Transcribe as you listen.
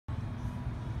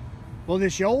Well,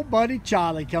 this your old buddy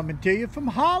Charlie coming to you from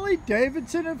Harley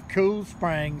Davidson of Cool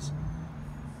Springs.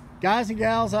 Guys and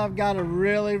gals, I've got a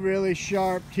really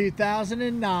sharp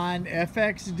 2009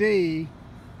 FXD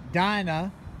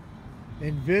Dyna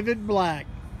in vivid black.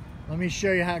 Let me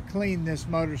show you how clean this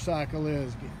motorcycle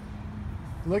is.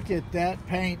 Look at that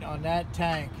paint on that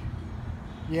tank.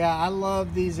 Yeah, I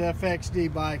love these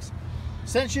FXD bikes.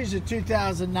 Since she's a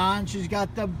 2009, she's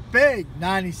got the big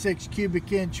 96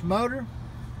 cubic inch motor.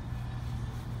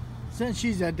 Since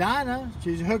she's a Dyna,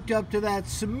 she's hooked up to that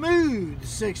smooth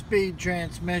 6-speed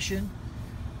transmission.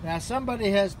 Now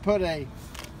somebody has put a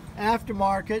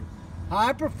aftermarket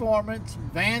high performance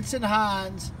Vance and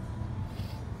Hines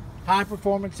high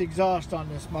performance exhaust on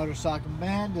this motorcycle.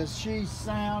 Man, does she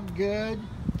sound good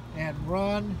and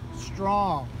run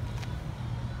strong.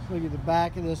 Look at the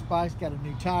back of this bike, it's got a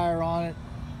new tire on it.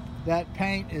 That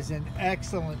paint is in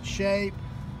excellent shape.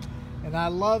 And I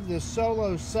love this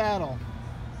solo saddle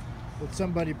that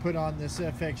somebody put on this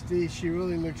FXD. She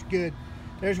really looks good.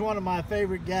 There's one of my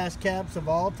favorite gas caps of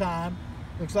all time.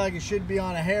 Looks like it should be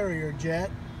on a Harrier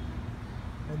jet.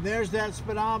 And there's that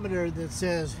speedometer that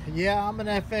says, yeah, I'm an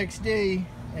FXD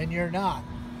and you're not.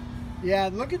 Yeah,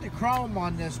 look at the chrome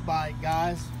on this bike,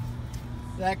 guys.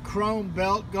 That chrome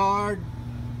belt guard.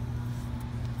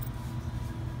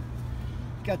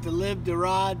 Got the Live to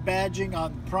Ride badging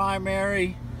on the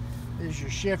primary. There's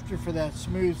your shifter for that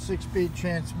smooth 6-speed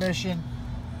transmission.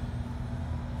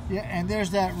 Yeah, and there's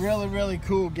that really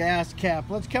cool gas cap.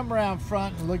 Let's come around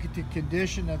front and look at the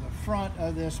condition of the front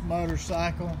of this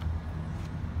motorcycle.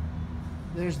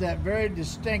 There's that very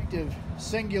distinctive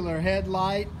singular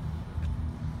headlight.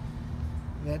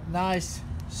 That nice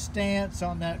stance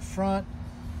on that front.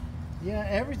 Yeah,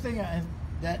 everything, and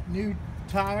that new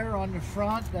tire on the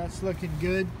front, that's looking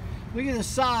good. Look at the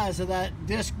size of that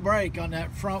disc brake on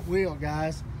that front wheel,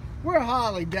 guys. We're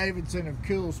Harley Davidson of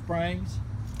Cool Springs,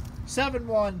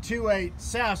 7128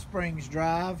 South Springs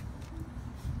Drive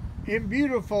in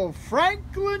beautiful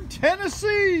Franklin,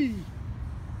 Tennessee.